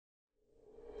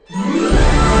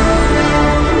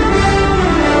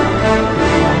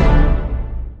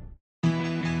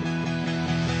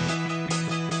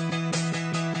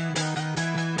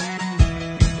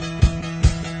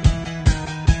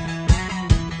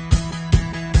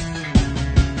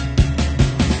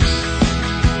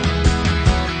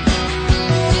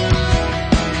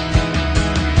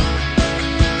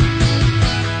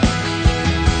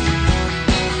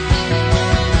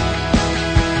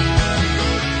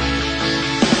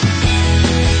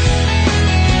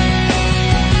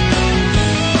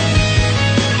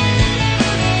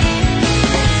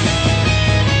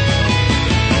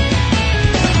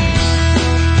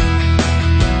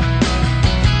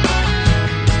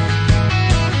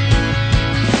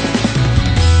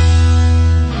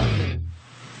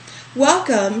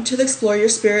Welcome to the Explore Your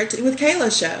Spirit with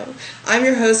Kayla show. I'm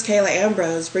your host, Kayla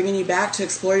Ambrose, bringing you back to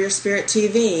Explore Your Spirit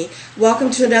TV.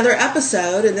 Welcome to another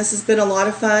episode, and this has been a lot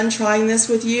of fun trying this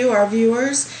with you, our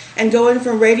viewers, and going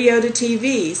from radio to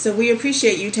TV. So we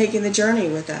appreciate you taking the journey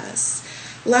with us.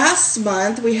 Last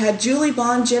month, we had Julie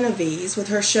Bond Genovese with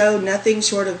her show, Nothing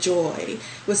Short of Joy. It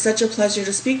was such a pleasure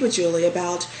to speak with Julie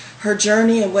about her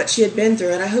journey and what she had been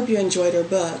through, and I hope you enjoyed her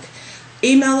book.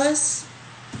 Email us,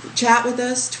 chat with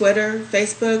us, Twitter,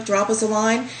 Facebook, drop us a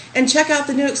line, and check out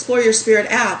the new Explore Your Spirit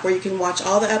app where you can watch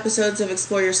all the episodes of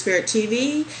Explore Your Spirit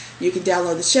TV. You can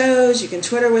download the shows, you can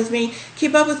Twitter with me.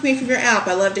 Keep up with me from your app.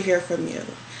 I love to hear from you.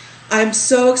 I'm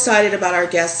so excited about our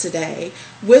guest today.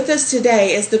 With us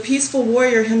today is the peaceful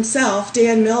warrior himself,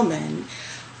 Dan Millman.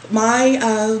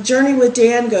 My journey with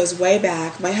Dan goes way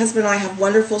back. My husband and I have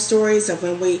wonderful stories of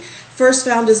when we first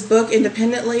found his book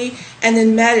independently and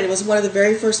then met. It was one of the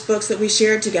very first books that we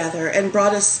shared together and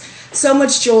brought us so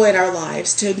much joy in our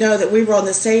lives to know that we were on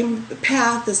the same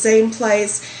path, the same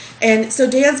place. And so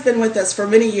Dan's been with us for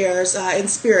many years in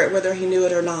spirit, whether he knew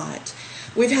it or not.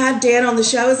 We've had Dan on the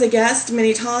show as a guest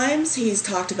many times. He's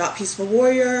talked about Peaceful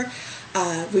Warrior.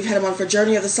 We've had him on for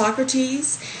Journey of the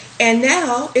Socrates. And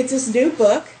now it's his new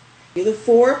book, The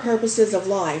 4 Purposes of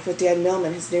Life with Dan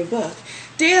Millman, his new book.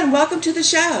 Dan, welcome to the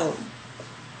show.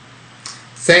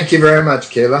 Thank you very much,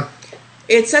 Kayla.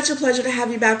 It's such a pleasure to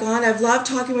have you back on. I've loved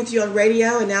talking with you on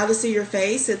radio, and now to see your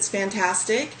face, it's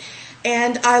fantastic.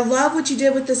 And I love what you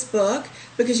did with this book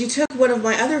because you took one of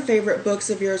my other favorite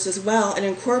books of yours as well and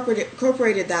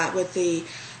incorporated that with the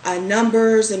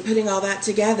numbers and putting all that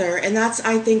together. And that's,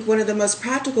 I think, one of the most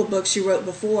practical books you wrote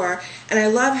before. And I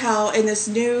love how in this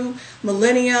new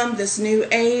millennium, this new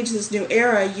age, this new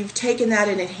era, you've taken that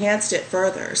and enhanced it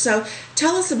further. So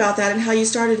tell us about that and how you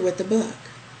started with the book.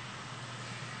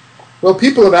 Well,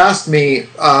 people have asked me,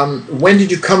 when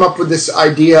did you come up with this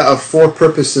idea of 4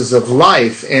 purposes of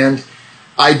life? And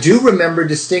I do remember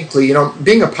distinctly, you know,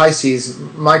 being a Pisces,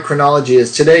 my chronology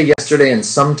is today, yesterday, and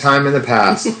sometime in the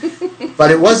past. But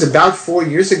it was about 4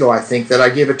 years ago, I think, that I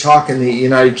gave a talk in the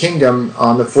United Kingdom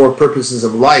on the 4 purposes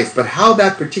of life. But how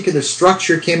that particular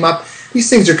structure came up, these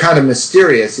things are kind of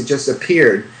mysterious. It just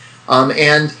appeared.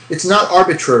 And it's not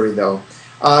arbitrary, though.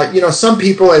 You know, some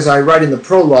people, as I write in the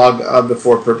prologue of the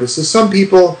 4 purposes, some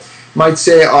people might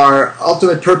say our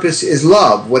ultimate purpose is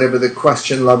love, whatever the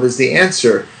question, love is the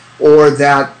answer, or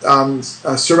that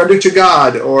surrender to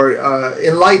God or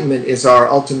enlightenment is our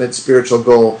ultimate spiritual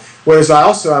goal. Whereas I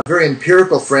also have very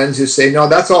empirical friends who say, no,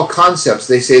 that's all concepts.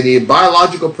 They say the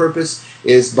biological purpose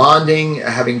is bonding,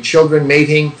 having children,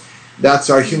 mating. That's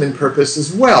our human purpose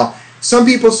as well. Some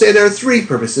people say there are 3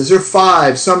 purposes or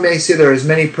 5. Some may say there are as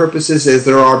many purposes as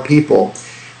there are people.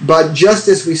 But just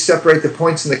as we separate the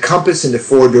points in the compass into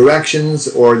 4 directions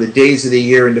or the days of the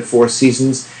year into 4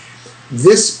 seasons,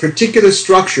 this particular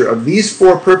structure of these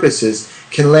 4 purposes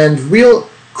can lend real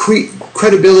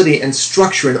credibility and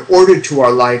structure and order to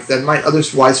our life that might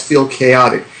otherwise feel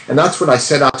chaotic. And that's what I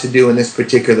set out to do in this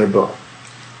particular book.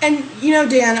 And you know,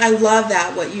 Dan, I love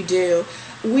that, what you do.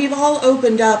 We've all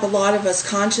opened up, a lot of us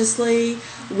consciously.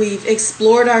 We've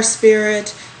explored our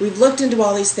spirit. We've looked into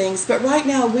all these things. But right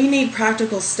now, we need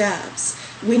practical steps.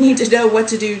 We need to know what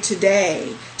to do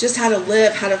today, just how to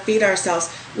live, how to feed ourselves.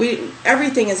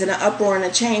 Everything is in an uproar and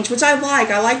a change, which I like.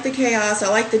 I like the chaos. I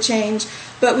like the change.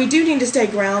 But we do need to stay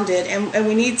grounded, and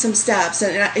we need some steps.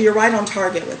 And you're right on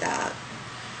target with that.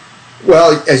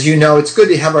 Well, as you know, it's good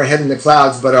to have our head in the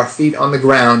clouds, but our feet on the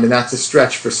ground, and that's a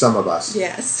stretch for some of us.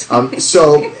 Yes. And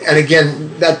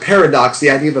again, that paradox,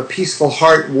 the idea of a peaceful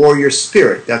heart, warrior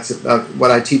spirit, that's what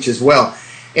I teach as well.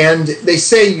 And they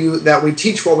say that we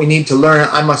teach what we need to learn.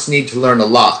 I must need to learn a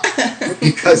lot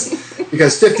because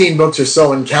 15 books or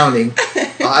so and counting.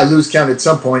 I lose count at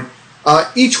some point.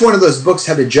 Each one of those books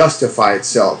had to justify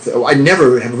itself. I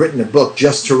never have written a book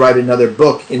just to write another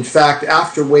book. In fact,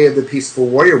 after Way of the Peaceful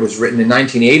Warrior was written in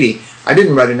 1980, I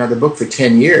didn't write another book for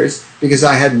 10 years because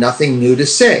I had nothing new to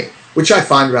say, which I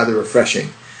find rather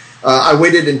refreshing. I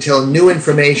waited until new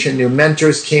information, new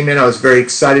mentors came in. I was very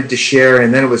excited to share,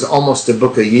 and then it was almost a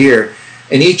book a year.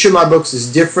 And each of my books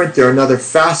is different. They're another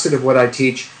facet of what I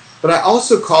teach. But I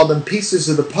also call them pieces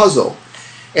of the puzzle.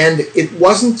 And it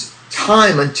wasn't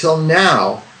time until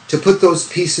now to put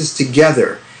those pieces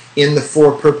together in the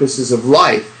 4 purposes of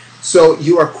life. So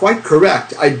you are quite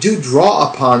correct. I do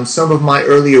draw upon some of my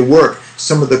earlier work,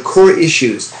 some of the core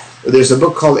issues. There's a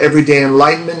book called Everyday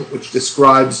Enlightenment, which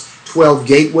describes 12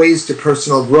 gateways to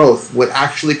personal growth, what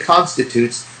actually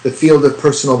constitutes the field of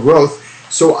personal growth.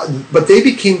 But they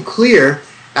became clear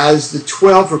as the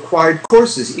 12 required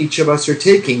courses each of us are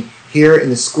taking here in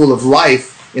the School of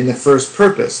Life in the first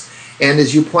purpose. And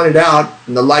as you pointed out,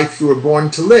 in The Life You Were Born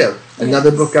to Live,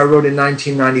 another book I wrote in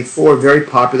 1994, very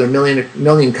popular,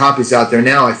 million copies out there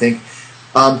now, I think.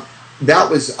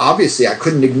 That was, obviously, I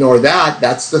couldn't ignore that.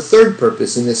 That's the third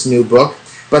purpose in this new book.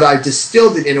 But I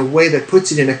distilled it in a way that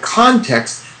puts it in a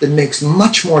context that makes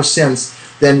much more sense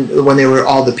than when they were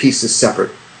all the pieces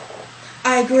separate.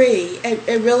 I agree.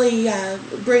 It really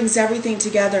brings everything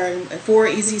together in 4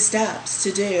 easy steps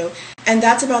to do. And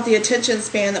that's about the attention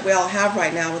span that we all have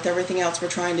right now with everything else we're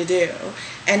trying to do.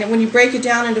 And when you break it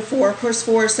down into 4, of course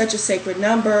 4 is such a sacred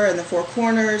number, and the 4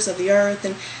 corners of the earth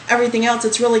and everything else,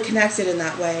 it's really connected in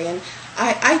that way. And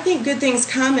I think good things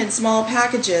come in small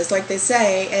packages, like they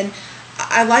say, and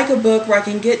I like a book where I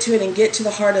can get to it and get to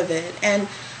the heart of it. And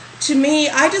to me,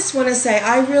 I just want to say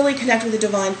I really connect with the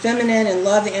Divine Feminine and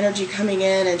love the energy coming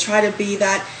in and try to be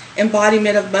that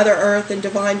embodiment of Mother Earth and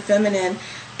Divine Feminine.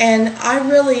 And I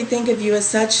really think of you as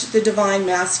such the Divine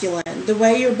Masculine. The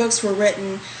way your books were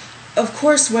written, of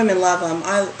course women love them.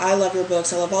 I love your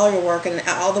books. I love all your work, and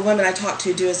all the women I talk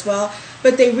to do as well.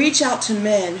 But they reach out to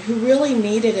men who really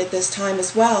need it at this time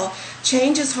as well.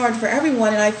 Change is hard for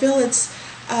everyone, and I feel it's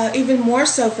even more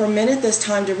so for men at this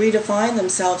time to redefine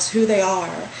themselves, who they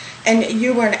are. And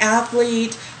you were an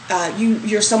athlete,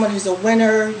 you're someone who's a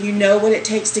winner, you know what it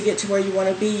takes to get to where you want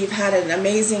to be, you've had an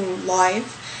amazing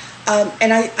life.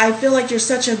 And I feel like you're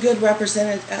such a good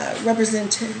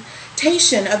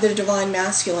representation of the Divine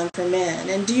Masculine for men.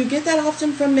 And do you get that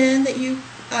often from men that you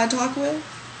talk with?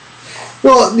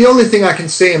 Well, the only thing I can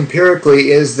say empirically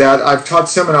is that I've taught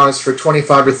seminars for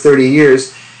 25 or 30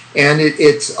 years, and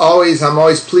I'm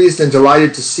always pleased and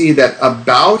delighted to see that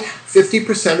about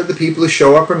 50% of the people who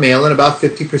show up are male and about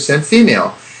 50%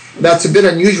 female. That's a bit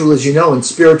unusual, as you know, in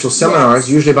spiritual seminars,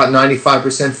 usually about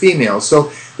 95% female. So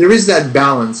there is that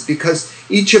balance, because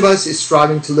each of us is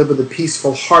striving to live with a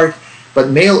peaceful heart, but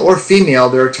male or female,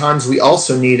 there are times we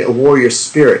also need a warrior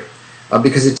spirit,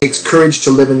 because it takes courage to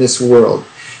live in this world.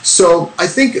 So I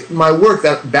think my work,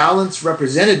 that balance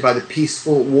represented by the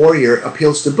peaceful warrior,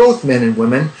 appeals to both men and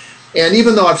women. And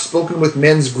even though I've spoken with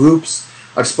men's groups,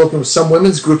 I've spoken with some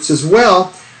women's groups as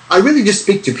well, I really just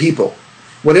speak to people.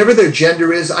 Whatever their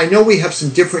gender is, I know we have some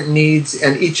different needs,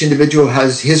 and each individual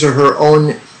has his or her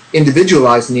own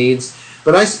individualized needs,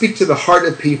 but I speak to the heart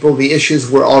of people, the issues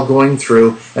we're all going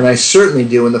through, and I certainly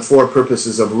do in the 4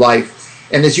 purposes of life.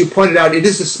 And as you pointed out, it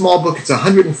is a small book, it's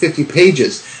 150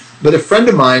 pages. But a friend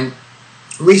of mine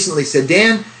recently said,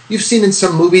 Dan, you've seen in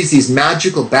some movies these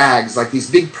magical bags, like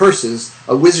these big purses,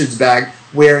 a wizard's bag,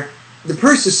 where the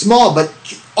purse is small, but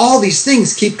all these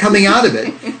things keep coming out of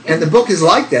it. And the book is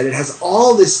like that. It has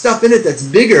all this stuff in it that's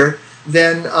bigger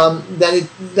than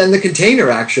the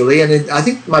container, actually. And I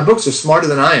think my books are smarter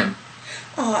than I am.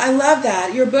 Oh, I love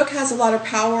that. Your book has a lot of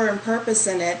power and purpose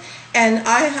in it. And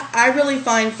I really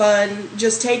find fun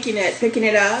just taking it, picking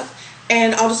it up,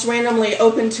 and I'll just randomly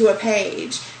open to a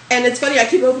page. And it's funny, I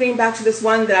keep opening back to this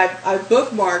one that I've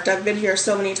bookmarked. I've been here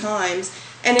so many times.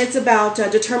 And it's about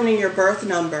determining your birth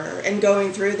number and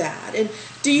going through that. And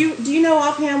do you know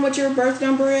offhand what your birth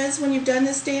number is when you've done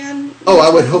this, Dan? Oh,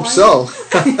 I would hope so.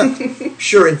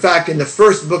 Sure. In fact, in the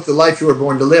first book, The Life You Were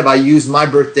Born to Live, I used my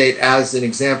birth date as an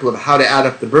example of how to add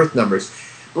up the birth numbers.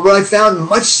 But what I found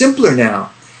much simpler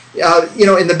now,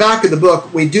 in the back of the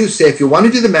book, we do say if you want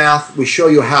to do the math, we show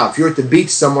you how. If you're at the beach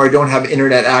somewhere, don't have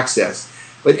internet access.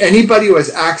 But anybody who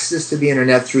has access to the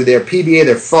internet through their PDA,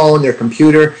 their phone, their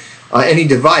computer, any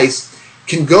device,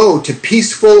 can go to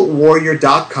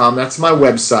peacefulwarrior.com. That's my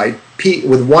website,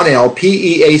 with one L,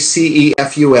 Peaceful,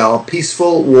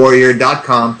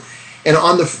 peacefulwarrior.com. And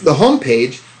on the home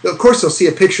page, of course, they'll see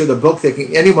a picture of the book.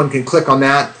 Anyone can click on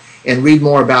that and read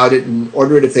more about it and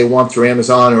order it if they want through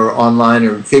Amazon or online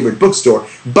or favorite bookstore.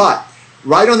 But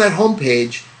right on that home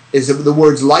page is the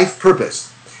words life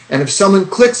purpose. And if someone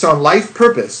clicks on life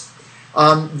purpose,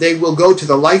 they will go to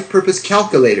the life purpose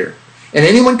calculator. And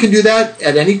anyone can do that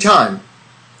at any time.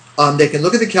 They can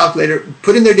look at the calculator,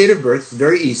 put in their date of birth, it's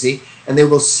very easy, and they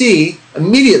will see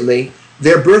immediately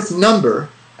their birth number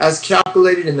as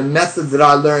calculated in the method that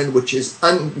I learned, which is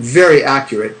very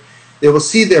accurate. They will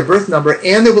see their birth number,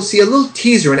 and they will see a little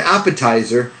teaser, an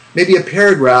appetizer, maybe a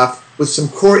paragraph with some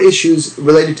core issues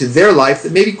related to their life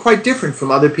that may be quite different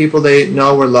from other people they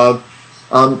know or love.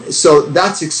 So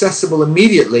that's accessible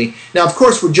immediately. Now, of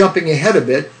course, we're jumping ahead a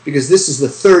bit because this is the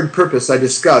third purpose I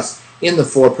discuss in the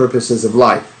 4 purposes of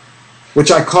life, which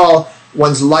I call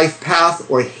one's life path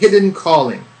or hidden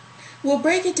calling. Well,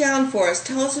 break it down for us.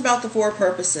 Tell us about the 4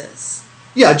 purposes.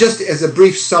 Yeah, just as a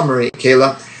brief summary,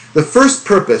 Kayla. The first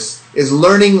purpose is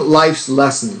learning life's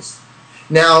lessons.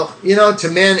 Now, to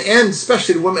men and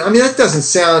especially to women, I mean, that doesn't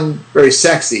sound very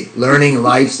sexy, learning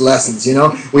life's lessons,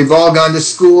 We've all gone to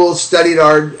school, studied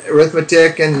our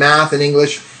arithmetic and math and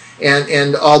English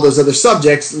and all those other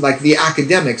subjects like the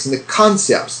academics and the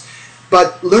concepts.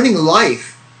 But learning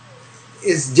life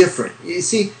is different. You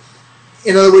see,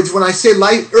 in other words, when I say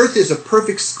Earth is a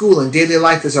perfect school and daily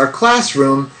life is our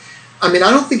classroom, I mean,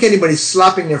 I don't think anybody's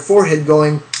slapping their forehead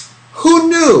going, who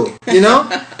knew?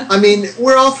 I mean,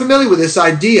 we're all familiar with this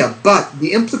idea, but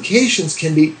the implications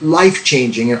can be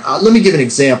life-changing. And let me give an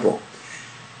example.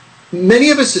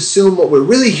 Many of us assume what we're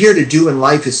really here to do in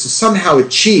life is to somehow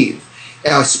achieve,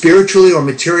 spiritually or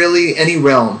materially, any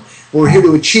realm. We're here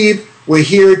to achieve. We're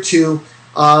here to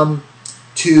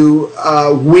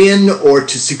win or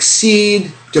to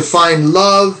succeed, to find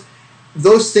love.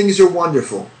 Those things are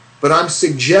wonderful. But I'm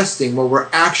suggesting what we're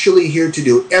actually here to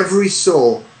do, every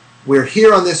soul, we're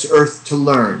here on this earth to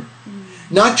learn.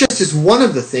 Not just as one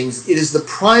of the things, it is the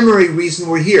primary reason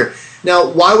we're here. Now,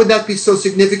 why would that be so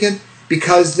significant?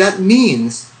 Because that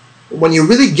means, when you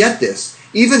really get this,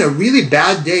 even a really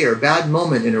bad day or bad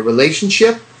moment in a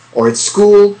relationship, or at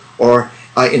school, or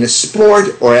in a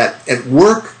sport, or at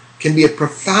work, can be a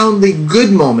profoundly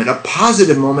good moment, a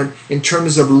positive moment in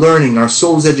terms of learning, our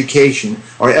soul's education,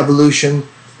 our evolution,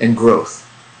 and growth.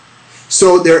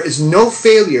 So there is no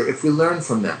failure if we learn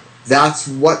from them. That's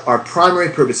what our primary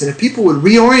purpose. And if people would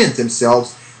reorient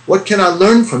themselves, what can I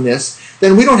learn from this?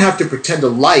 Then we don't have to pretend to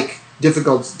like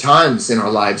difficult times in our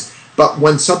lives. But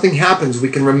when something happens, we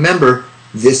can remember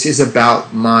this is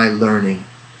about my learning.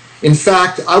 In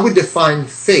fact, I would define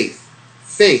faith,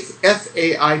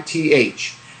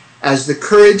 F-A-I-T-H, as the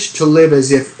courage to live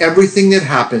as if everything that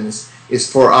happens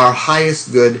is for our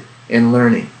highest good and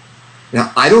learning.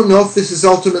 Now, I don't know if this is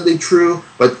ultimately true,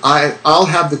 but I'll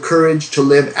have the courage to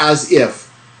live as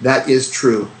if that is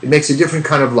true. It makes a different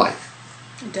kind of life.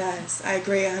 It does. I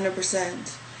agree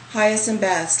 100%. Highest and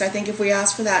best. I think if we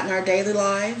ask for that in our daily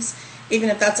lives, even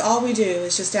if that's all we do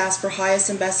is just ask for highest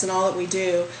and best in all that we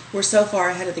do, we're so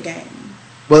far ahead of the game.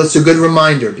 Well, it's a good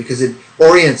reminder because it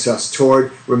orients us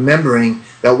toward remembering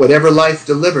that whatever life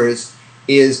delivers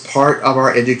is part of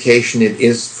our education. It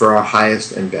is for our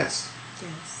highest and best.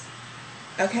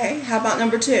 Okay, how about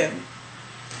number 2?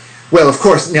 Well, of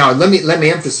course, now let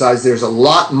me emphasize there's a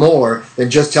lot more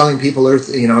than just telling people Earth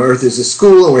is a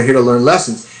school and we're here to learn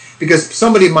lessons. Because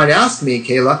somebody might ask me,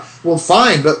 Kayla, well,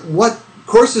 fine, but what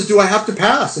courses do I have to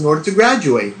pass in order to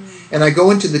graduate? And I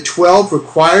go into the 12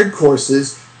 required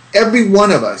courses every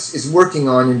one of us is working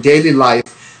on in daily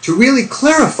life to really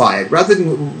clarify it, rather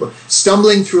than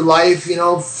stumbling through life,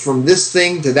 from this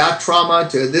thing to that trauma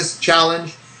to this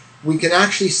challenge. We can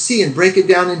actually see and break it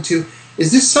down into,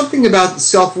 is this something about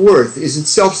self-worth? Is it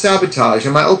self-sabotage?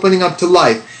 Am I opening up to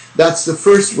life? That's the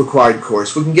first required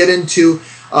course. We can get into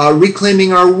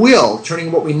reclaiming our will,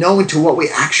 turning what we know into what we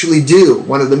actually do,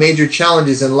 one of the major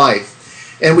challenges in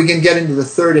life. And we can get into the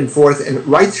third and fourth and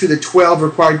right through the 12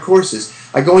 required courses.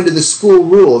 I go into the school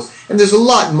rules, and there's a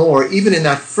lot more, even in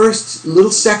that first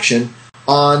little section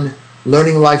on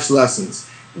learning life's lessons.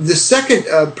 The second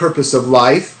purpose of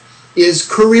life is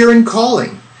career and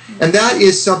calling. And that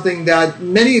is something that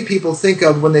many people think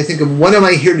of when they think of what am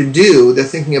I here to do. They're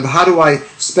thinking of how do I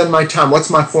spend my time? What's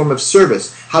my form of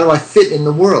service? How do I fit in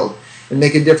the world and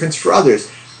make a difference for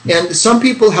others? And some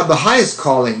people have the highest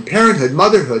calling, parenthood,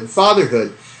 motherhood,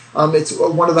 fatherhood. It's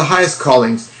one of the highest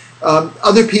callings.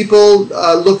 Other people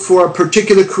look for a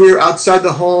particular career outside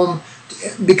the home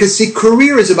because, see,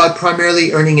 career is about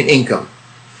primarily earning an income.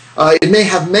 It may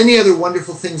have many other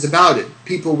wonderful things about it,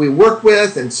 people we work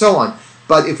with and so on.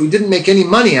 But if we didn't make any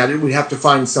money at it, we'd have to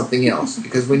find something else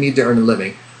because we need to earn a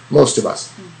living, most of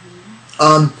us.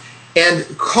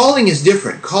 And calling is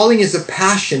different. Calling is a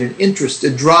passion, an interest, a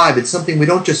drive. It's something we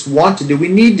don't just want to do, we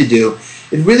need to do.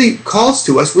 It really calls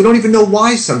to us. We don't even know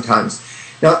why sometimes.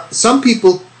 Now, some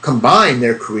people combine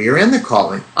their career and their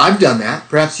calling. I've done that.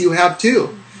 Perhaps you have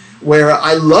too. Where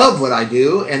I love what I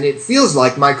do and it feels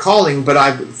like my calling, but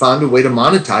I've found a way to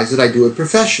monetize it. I do it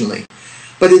professionally.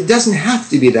 But it doesn't have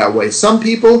to be that way. Some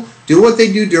people do what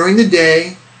they do during the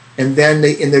day, and then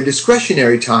they, in their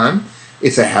discretionary time,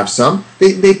 if they have some,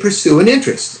 they pursue an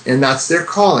interest, and that's their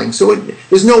calling. So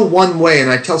there's no one way,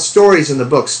 and I tell stories in the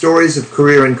book, stories of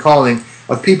career and calling,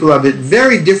 of people who have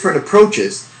very different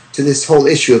approaches to this whole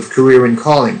issue of career and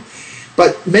calling.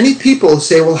 But many people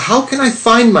say, well, how can I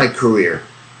find my career?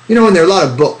 And there are a lot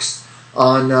of books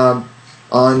on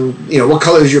what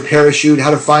color is your parachute,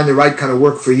 how to find the right kind of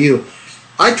work for you.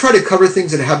 I try to cover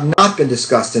things that have not been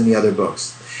discussed in the other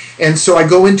books. And so I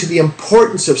go into the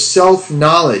importance of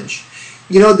self-knowledge.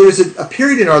 there's a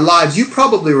period in our lives, you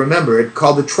probably remember it,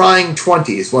 called the trying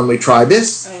 20s, when we try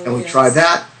this, and we try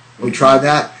that, and we try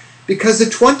that. Because the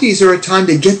 20s are a time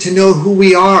to get to know who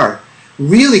we are,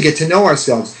 really get to know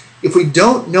ourselves. If we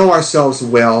don't know ourselves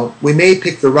well, we may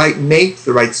pick the right mate,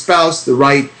 the right spouse, the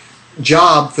right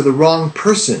job for the wrong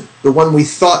person, the one we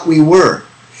thought we were.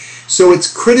 So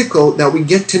it's critical that we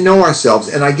get to know ourselves.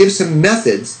 And I give some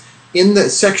methods in the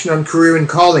section on career and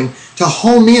calling to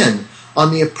home in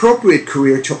on the appropriate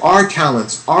career to our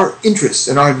talents, our interests,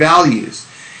 and our values.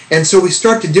 And so we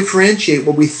start to differentiate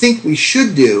what we think we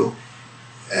should do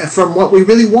from what we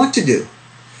really want to do.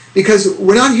 Because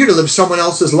we're not here to live someone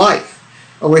else's life.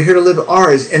 We're here to live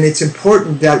ours. And it's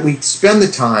important that we spend the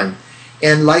time.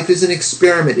 And life is an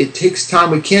experiment. It takes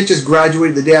time. We can't just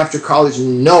graduate the day after college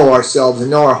and know ourselves and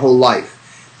know our whole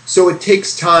life. So it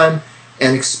takes time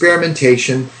and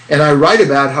experimentation. And I write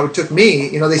about how it took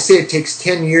me, they say it takes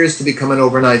 10 years to become an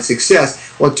overnight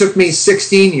success. Well, it took me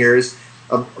 16 years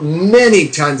of many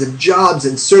kinds of jobs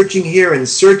and searching here and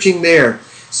searching there.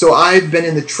 So I've been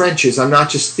in the trenches. I'm not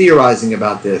just theorizing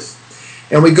about this.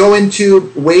 And we go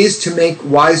into ways to make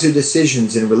wiser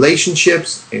decisions in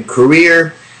relationships, in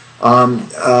career,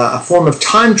 a form of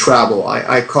time travel.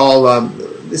 I call,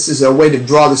 this is a way to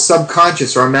draw the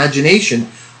subconscious or imagination,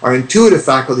 our intuitive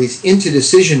faculties into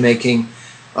decision making,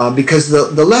 because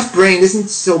the left brain isn't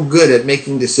so good at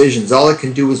making decisions. All it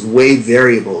can do is weigh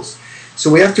variables. So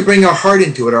we have to bring our heart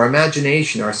into it, our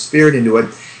imagination, our spirit into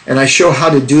it, and I show how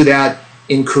to do that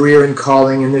in career and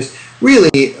calling. And there's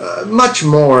really much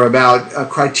more about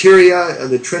criteria,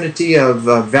 the trinity of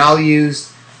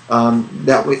values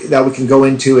that we can go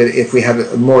into if we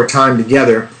have more time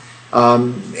together.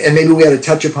 And maybe we ought to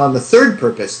touch upon the third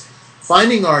purpose,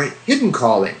 finding our hidden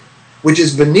calling, which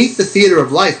is beneath the theater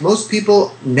of life. Most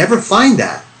people never find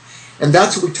that. And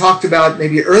that's what we talked about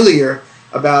maybe earlier,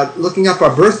 about looking up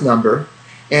our birth number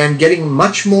and getting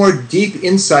much more deep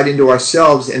insight into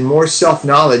ourselves and more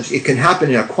self-knowledge. It can happen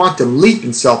in a quantum leap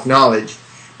in self-knowledge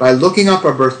by looking up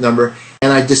our birth number,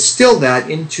 and I distill that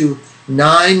into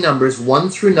 9 numbers, 1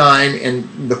 through 9,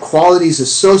 and the qualities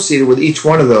associated with each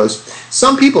one of those.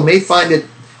 Some people may find it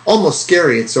almost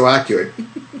scary, it's so accurate.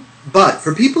 But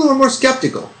for people who are more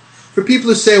skeptical, for people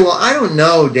who say, well, I don't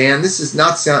know, Dan, this is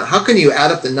not sound. How can you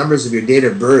add up the numbers of your date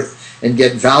of birth and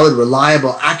get valid,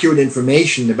 reliable, accurate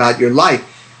information about your life?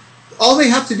 All they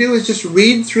have to do is just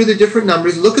read through the different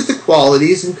numbers, look at the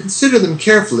qualities, and consider them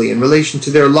carefully in relation to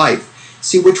their life.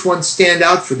 See which ones stand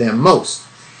out for them most.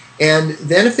 And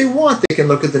then if they want, they can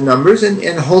look at the numbers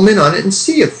and home in on it and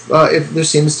see if there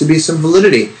seems to be some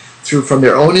validity from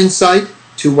their own insight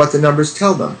to what the numbers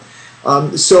tell them.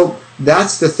 So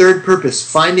that's the third purpose,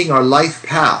 finding our life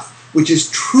path, which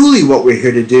is truly what we're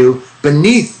here to do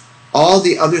beneath all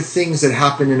the other things that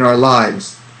happen in our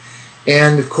lives.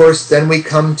 And of course, then we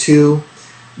come to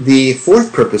the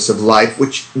fourth purpose of life,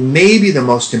 which may be the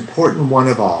most important one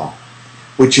of all,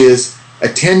 which is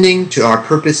attending to our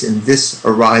purpose in this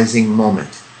arising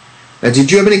moment. Now,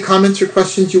 did you have any comments or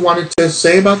questions you wanted to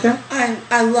say about that?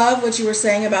 I love what you were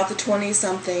saying about the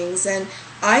 20-somethings, and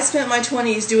I spent my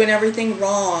 20s doing everything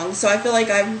wrong, so I feel like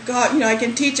I've got, I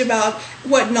can teach about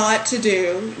what not to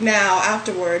do now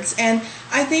afterwards. And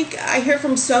I think I hear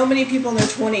from so many people in their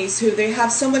 20s who they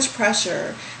have so much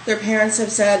pressure. Their parents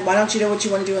have said, why don't you know what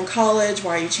you want to do in college?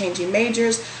 Why are you changing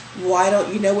majors? Why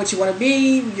don't you know what you want to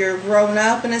be? You're grown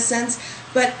up in a sense.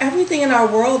 But everything in our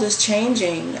world is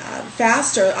changing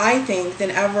faster, I think,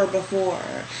 than ever before.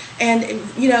 And,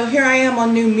 here I am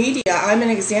on new media. I'm an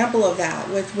example of that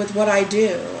with what I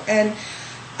do. And,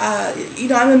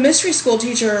 I'm a mystery school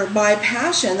teacher by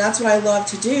passion. That's what I love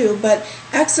to do. But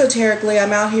exoterically,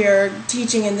 I'm out here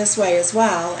teaching in this way as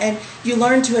well. And you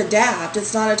learn to adapt.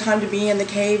 It's not a time to be in the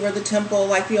cave or the temple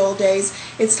like the old days.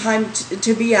 It's time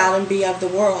to be out and be of the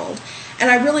world. And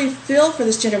I really feel for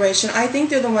this generation. I think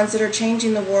they're the ones that are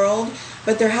changing the world,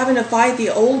 but they're having to fight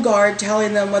the old guard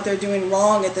telling them what they're doing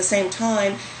wrong at the same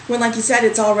time, when, like you said,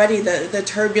 it's already the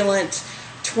turbulent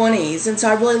 20s. And so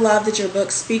I really love that your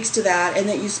book speaks to that and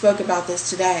that you spoke about this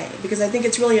today, because I think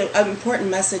it's really an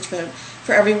important message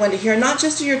for everyone to hear. Not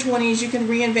just in your 20s, you can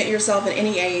reinvent yourself at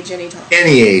any age, anytime.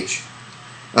 Any age.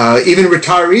 Even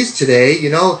retirees today,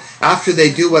 after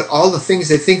they do all the things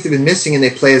they think they've been missing, and they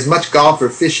play as much golf or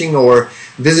fishing or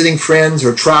visiting friends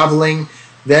or traveling,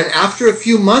 then after a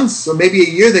few months or maybe a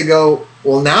year, they go,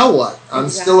 well, now what? I'm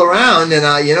still around, and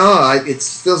it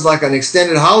feels like an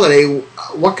extended holiday.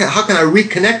 How can I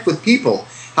reconnect with people?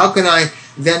 How can I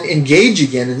then engage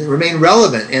again and remain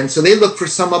relevant? And so they look for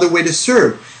some other way to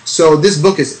serve. So this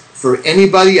book is for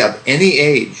anybody of any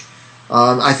age.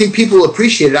 I think people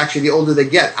appreciate it, actually, the older they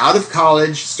get. Out of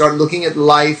college, start looking at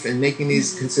life and making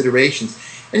these considerations.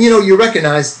 And, you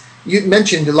recognize, you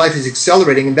mentioned that life is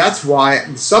accelerating, and that's why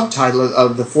the subtitle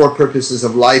of the 4 purposes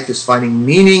of life is finding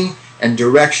meaning and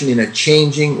direction in a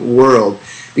changing world.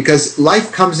 Because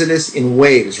life comes at us in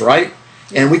waves, right?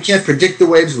 And we can't predict the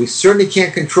waves. We certainly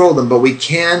can't control them, but we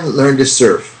can learn to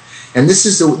surf. And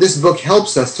this book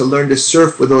helps us to learn to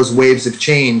surf with those waves of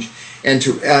change and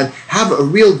to have a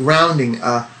real grounding,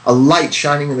 a light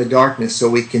shining in the darkness, so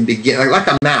we can begin, like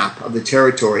a map of the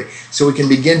territory, so we can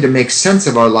begin to make sense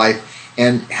of our life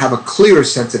and have a clearer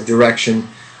sense of direction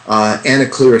and a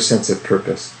clearer sense of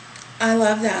purpose. I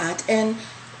love that. And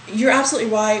you're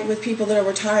absolutely right with people that are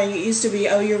retiring. It used to be,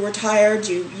 oh, you're retired,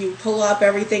 you pull up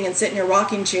everything and sit in your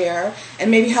rocking chair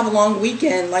and maybe have a long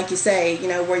weekend, like you say,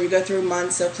 where you go through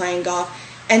months of playing golf.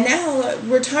 And now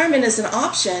retirement is an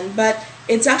option, but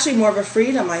it's actually more of a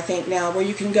freedom, I think, now, where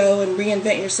you can go and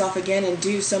reinvent yourself again and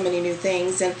do so many new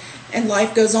things. And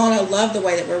life goes on. I love the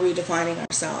way that we're redefining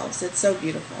ourselves. It's so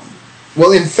beautiful.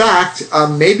 Well, in fact,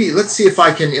 maybe let's see if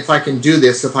I can do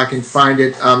this, if I can find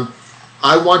it.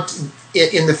 I want,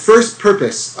 in the first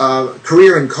purpose,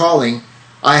 career and calling,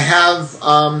 I have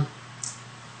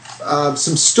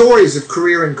some stories of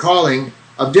career and calling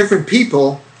of different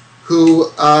people who,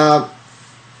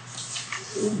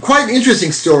 quite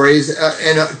interesting stories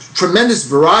and a tremendous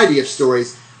variety of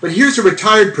stories. But here's a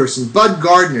retired person, Bud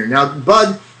Gardner. Now,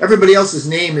 Bud, everybody else's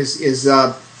name is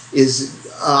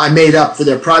I made up for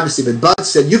their privacy, but Bud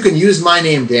said, "You can use my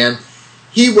name, Dan."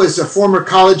 He was a former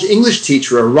college English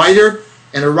teacher, a writer,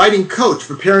 and a writing coach,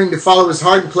 preparing to follow his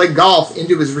heart and play golf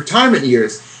into his retirement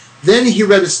years. Then he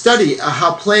read a study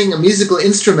how playing a musical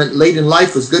instrument late in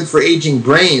life was good for aging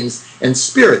brains and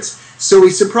spirits. So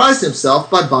he surprised himself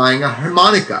by buying a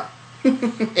harmonica.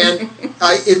 And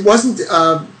it wasn't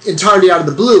entirely out of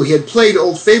the blue. He had played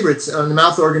old favorites on the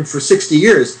mouth organ for 60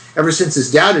 years, ever since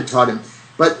his dad had taught him.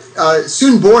 But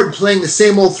soon bored playing the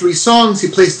same old 3 songs, he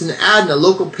placed an ad in a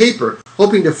local paper,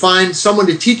 hoping to find someone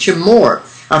to teach him more.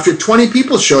 After 20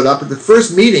 people showed up at the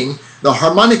first meeting, the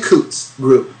Harmonicoots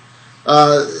group,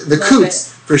 the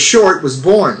Coots for short, was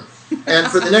born. And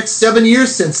for the next 7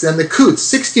 years since then, the Coots,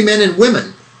 60 men and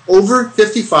women, over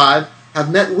 55,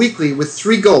 have met weekly with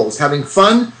 3 goals: having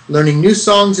fun, learning new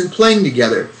songs, and playing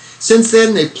together. Since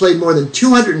then, they've played more than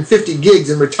 250 gigs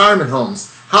in retirement homes,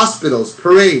 hospitals,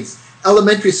 parades,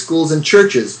 elementary schools, and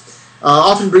churches,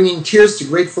 often bringing tears to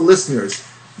grateful listeners.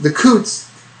 The Coots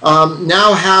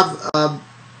now have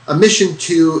a mission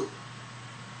to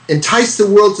entice the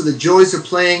world to the joys of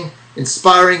playing,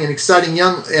 inspiring and exciting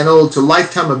young and old to a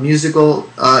lifetime of musical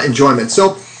enjoyment.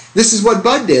 So this is what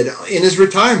Bud did in his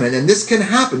retirement, and this can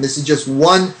happen. This is just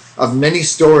one of many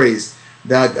stories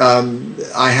that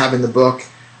I have in the book.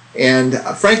 And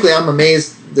frankly, I'm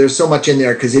amazed there's so much in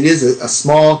there, because it is a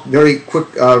small, very quick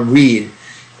read.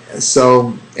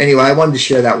 So anyway, I wanted to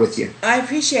share that with you. I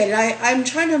appreciate it. I'm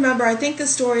trying to remember. I think the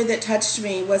story that touched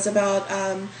me was about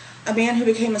a man who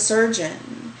became a surgeon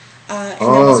and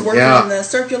was working on the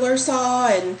circular saw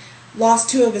and lost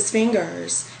 2 of his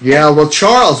fingers. Yeah, well,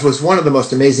 Charles was one of the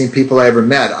most amazing people I ever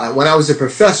met. When I was a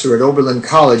professor at Oberlin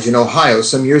College in Ohio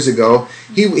some years ago,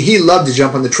 he loved to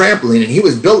jump on the trampoline, and he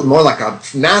was built more like a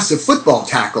massive football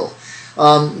tackle.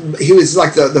 He was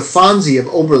like the Fonzie of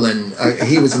Oberlin.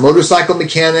 He was a motorcycle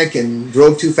mechanic and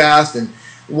drove too fast, and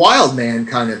wild man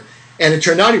kind of. And it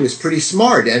turned out he was pretty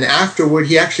smart. And afterward,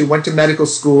 he actually went to medical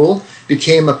school,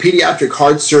 became a pediatric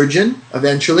heart surgeon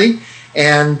eventually,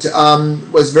 and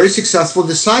was very successful.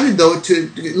 Decided, though,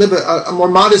 to live a more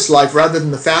modest life rather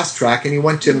than the fast track, and he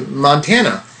went to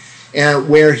Montana,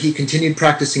 where he continued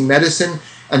practicing medicine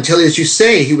until, as you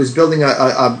say, he was building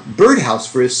a birdhouse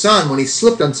for his son when he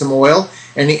slipped on some oil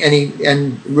and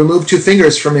removed 2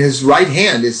 fingers from his right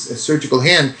hand, his surgical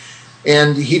hand.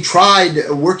 And he tried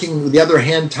working with the other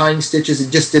hand, tying stitches. It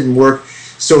just didn't work.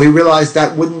 So he realized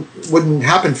that wouldn't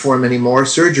happen for him anymore,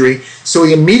 surgery. So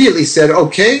he immediately said,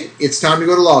 okay, it's time to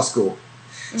go to law school.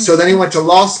 Mm-hmm. So then he went to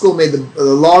law school, made the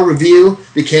law review,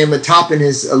 became a top in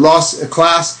his law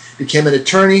class, became an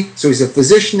attorney. So he's a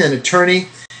physician and attorney.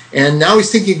 And now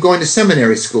he's thinking of going to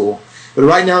seminary school. But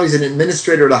right now he's an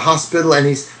administrator at a hospital. And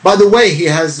by the way, he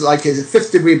has like his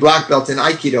 5th degree black belt in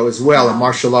Aikido as well, a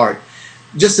martial art.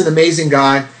 Just an amazing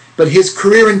guy. But his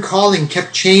career and calling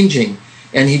kept changing.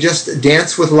 And he just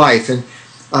danced with life. And,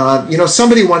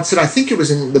 somebody once said, I think it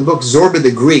was in the book Zorba the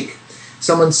Greek,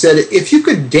 someone said, if you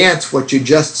could dance what you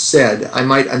just said, I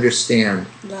might understand.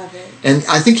 Love it. And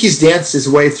I think he's danced his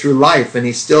way through life, and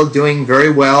he's still doing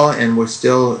very well, and we're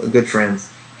still good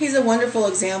friends. He's a wonderful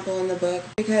example in the book,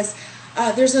 because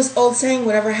There's this old saying,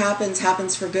 whatever happens,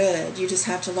 happens for good. You just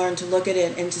have to learn to look at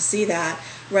it and to see that,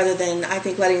 rather than, I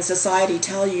think, letting society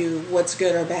tell you what's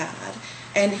good or bad.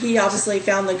 And he obviously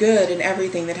found the good in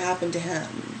everything that happened to him.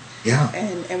 Yeah.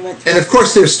 And went through. And of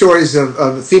course there's stories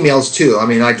of females too. I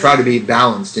mean, I try to be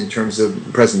balanced in terms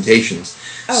of presentations.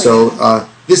 Oh, so yeah.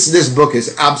 This book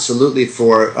is absolutely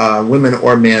for women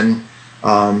or men,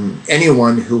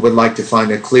 anyone who would like to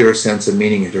find a clearer sense of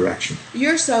meaning and direction.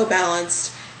 You're so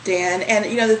balanced, Dan. And,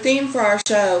 the theme for our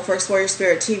show, for Explore Your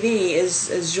Spirit TV,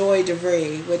 is joy de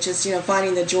vivre, which is,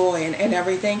 finding the joy in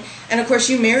everything. And, of course,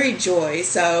 you married joy,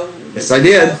 so... Yes, I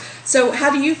did. So how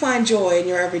do you find joy in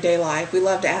your everyday life? We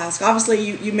love to ask.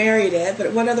 Obviously, you married it,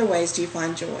 but what other ways do you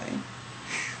find joy?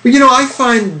 Well, I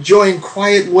find joy in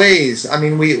quiet ways. I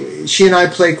mean, she and I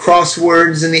play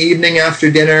crosswords in the evening after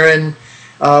dinner, and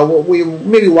we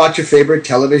maybe watch a favorite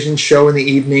television show in the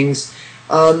evenings.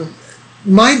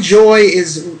 My joy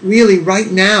is really right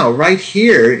now, right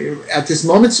here, at this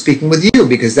moment, speaking with you,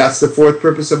 because that's the fourth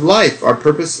purpose of life, our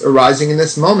purpose arising in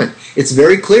this moment. It's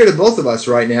very clear to both of us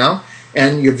right now,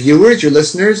 and your viewers, your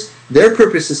listeners, their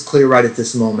purpose is clear right at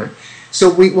this moment. So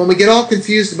when we get all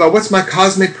confused about what's my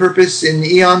cosmic purpose in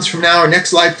eons from now, or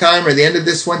next lifetime, or the end of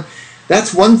this one,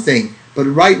 that's one thing. But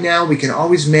right now, we can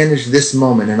always manage this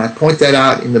moment, and I point that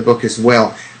out in the book as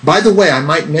well. By the way, I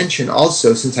might mention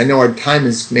also, since I know our time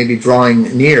is maybe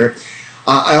drawing near,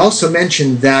 I also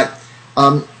mentioned that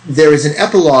there is an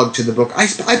epilogue to the book.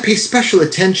 I pay special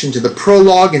attention to the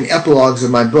prologue and epilogues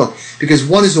of my book, because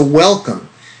one is a welcome,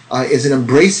 is an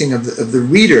embracing of the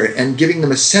reader and giving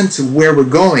them a sense of where we're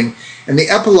going. And the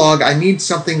epilogue, I need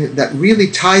something that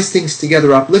really ties things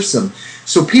together, uplifts them.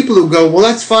 So people who go, well,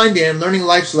 that's fine, Dan, learning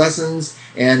life's lessons,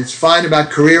 and it's fine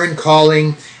about career and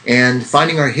calling, and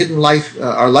finding our hidden life,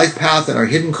 our life path and our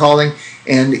hidden calling,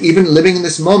 and even living in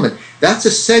this moment. That's a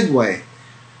segue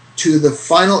to the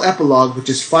final epilogue, which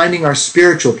is finding our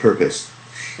spiritual purpose.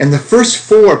 And the first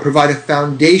four provide a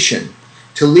foundation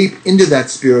to leap into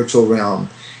that spiritual realm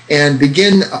and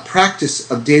begin a practice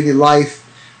of daily life,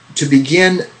 to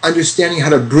begin understanding how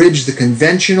to bridge the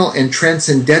conventional and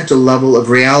transcendental level of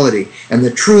reality and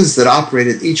the truths that operate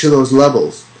at each of those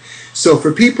levels. So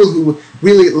for people who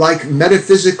really like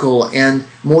metaphysical and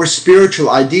more spiritual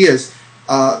ideas,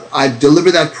 I deliver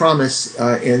that promise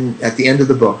at the end of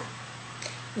the book.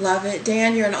 Love it.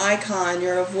 Dan, you're an icon.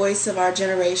 You're a voice of our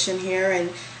generation here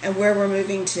and where we're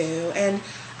moving to. And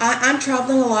I'm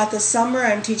traveling a lot this summer.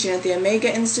 I'm teaching at the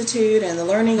Omega Institute and the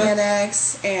Learning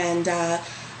Annex, and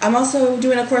I'm also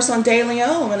doing a course on De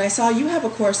Leon, and I saw you have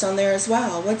a course on there as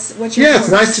well. What's your course?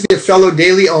 It's nice to be a fellow De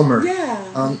Leomer.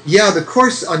 Yeah. The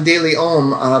course on De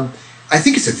Leon, I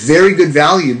think it's a very good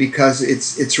value, because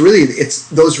it's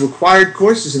those required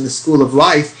courses in the School of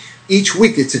Life. Each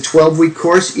week, it's a 12-week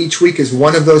course. Each week is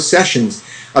one of those sessions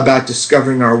about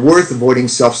discovering our worth, avoiding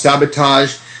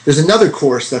self-sabotage. There's another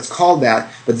course that's called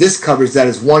that, but this covers that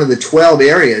as one of the 12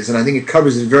 areas, and I think it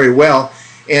covers it very well.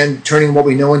 And turning what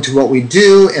we know into what we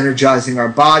do, energizing our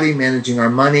body, managing our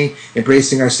money,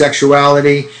 embracing our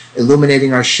sexuality,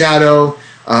 illuminating our shadow,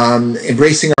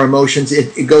 embracing our emotions.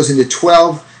 It goes into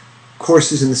 12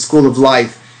 courses in the School of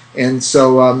Life. And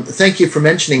so thank you for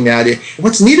mentioning that.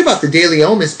 What's neat about the De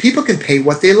Leon is people can pay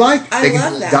what they like. They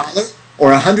can pay $1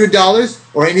 or $100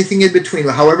 or anything in between.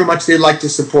 However much they'd like to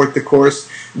support the course,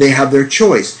 they have their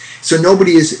choice. So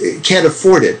nobody can't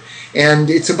afford it. And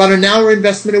it's about an hour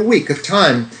investment a week of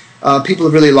time. People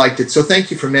have really liked it, so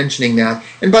thank you for mentioning that.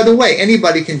 And by the way,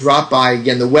 anybody can drop by.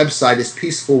 Again, the website is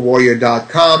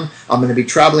peacefulwarrior.com. I'm going to be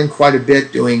traveling quite a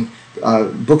bit, doing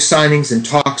book signings and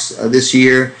talks this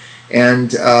year.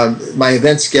 And my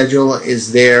event schedule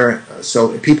is there,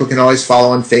 so people can always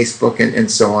follow on Facebook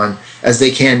and so on, as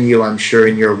they can you, I'm sure,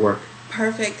 in your work.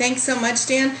 Perfect. Thanks so much,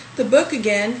 Dan. The book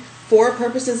again, Four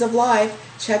Purposes of Life.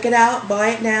 Check it out, buy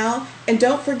it now, and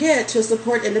don't forget to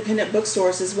support independent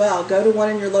bookstores as well. Go to one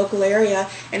in your local area,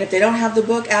 and if they don't have the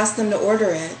book, ask them to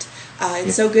order it.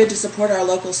 It's so good to support our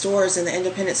local stores and the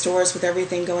independent stores with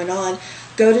everything going on.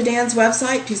 Go to Dan's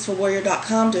website,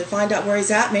 peacefulwarrior.com, to find out where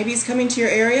he's at. Maybe he's coming to your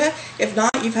area. If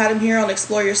not, you've had him here on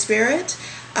Explore Your Spirit.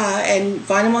 And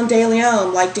find him on De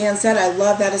Leon. Like Dan said, I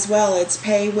love that as well. It's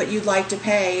pay what you'd like to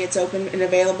pay. It's open and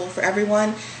available for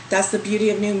everyone. That's the beauty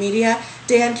of new media.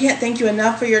 Dan, can't thank you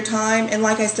enough for your time. And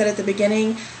like I said at the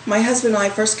beginning, my husband and I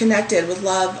first connected with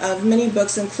love of many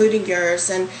books, including yours.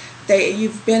 And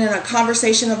you've been in a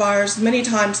conversation of ours many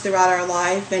times throughout our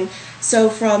life. And so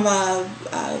from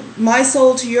my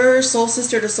soul to your soul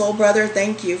sister to soul brother,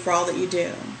 thank you for all that you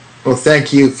do. Well,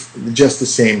 thank you just the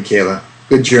same, Kayla.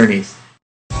 Good journeys.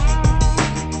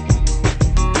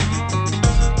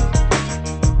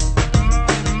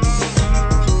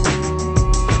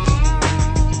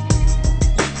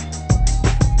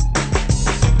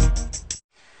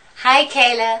 Hi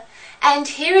Kayla, and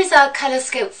here is our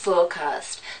colorscope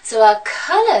forecast. So our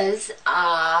colors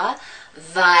are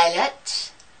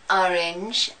violet,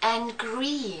 orange and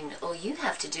green. All you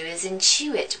have to do is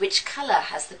intuit which color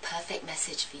has the perfect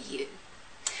message for you.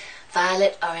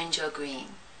 Violet, orange or green.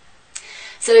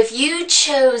 So if you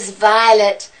chose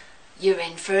violet, you're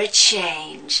in for a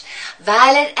change.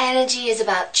 Violet energy is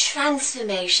about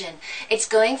transformation. It's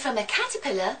going from a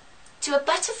caterpillar to a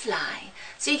butterfly.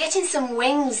 So you're getting some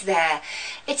wings there.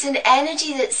 It's an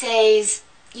energy that says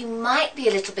you might be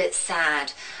a little bit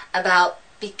sad about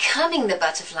becoming the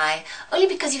butterfly, only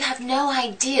because you have no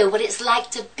idea what it's like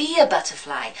to be a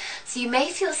butterfly. So you may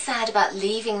feel sad about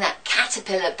leaving that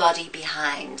caterpillar body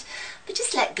behind, but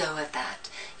just let go of that.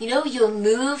 You know, you're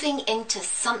moving into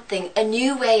something, a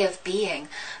new way of being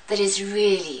that is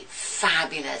really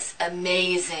fabulous,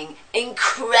 amazing,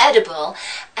 incredible,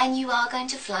 and you are going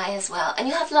to fly as well. And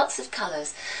you have lots of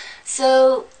colors.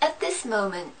 So at this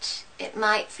moment, it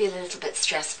might feel a little bit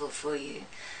stressful for you,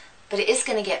 but it is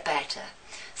going to get better.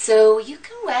 So you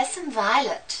can wear some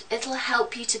violet. It'll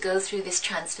help you to go through this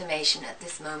transformation at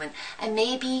this moment, and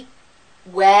maybe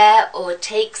wear or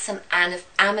take some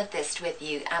amethyst with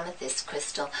you, amethyst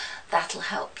crystal. That'll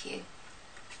help you.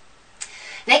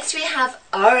 Next we have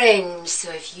orange.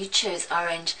 So if you chose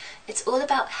orange, it's all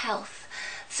about health.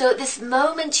 So at this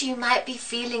moment you might be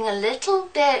feeling a little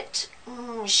bit,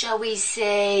 shall we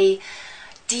say,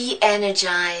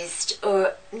 de-energized,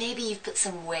 or maybe you've put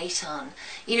some weight on.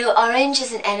 You know, orange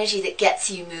is an energy that gets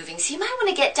you moving, so you might want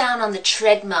to get down on the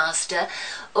Treadmaster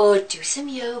or do some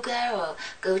yoga or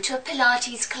go to a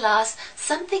Pilates class,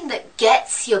 something that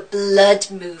gets your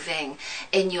blood moving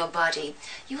in your body.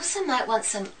 You also might want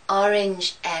some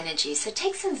orange energy, so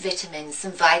take some vitamins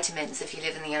if you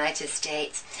live in the United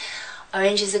States.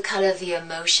 Orange is the color of the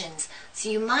emotions. So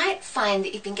you might find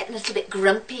that you've been getting a little bit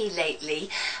grumpy lately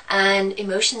and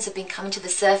emotions have been coming to the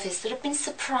surface that have been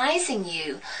surprising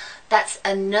you. That's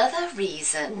another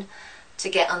reason to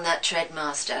get on that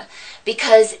Treadmaster.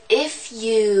 Because if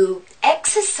you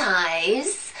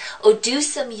exercise or do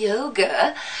some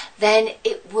yoga, then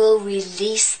it will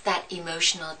release that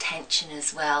emotional tension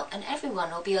as well. And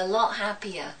everyone will be a lot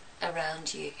happier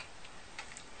around you.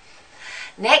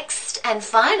 Next and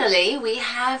finally we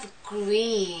have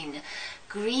green.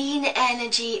 Green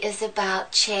energy is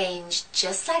about change,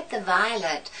 just like the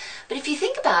violet. But if you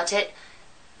think about it,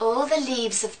 all the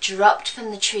leaves have dropped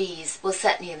from the trees, well,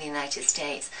 certainly in the United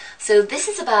States. So this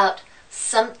is about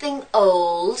something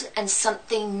old and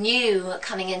something new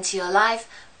coming into your life,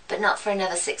 but not for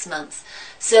another 6 months.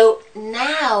 So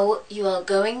now you are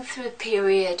going through a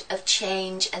period of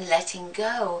change and letting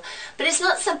go. But it's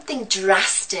not something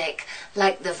drastic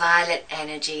like the violet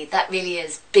energy. That really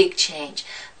is big change.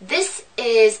 This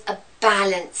is a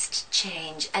balanced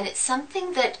change, and it's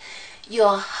something that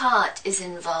your heart is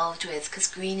involved with, because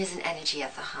green is an energy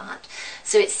of the heart.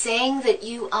 So it's saying that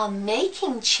you are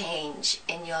making change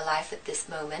in your life at this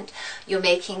moment. You're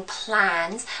making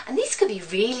plans, and these could be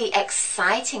really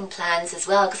exciting plans as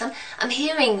well, because I'm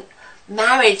hearing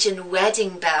marriage and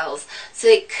wedding bells. So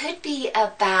it could be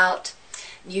about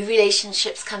new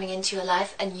relationships coming into your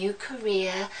life, a new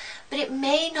career, but it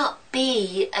may not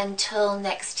be until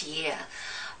next year.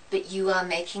 But you are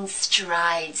making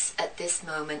strides at this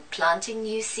moment, planting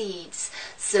new seeds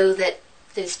so that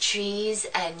those trees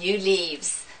and new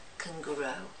leaves can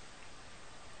grow.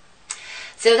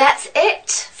 So that's it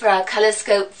for our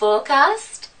colorscope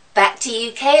forecast. Back to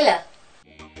you, Kayla.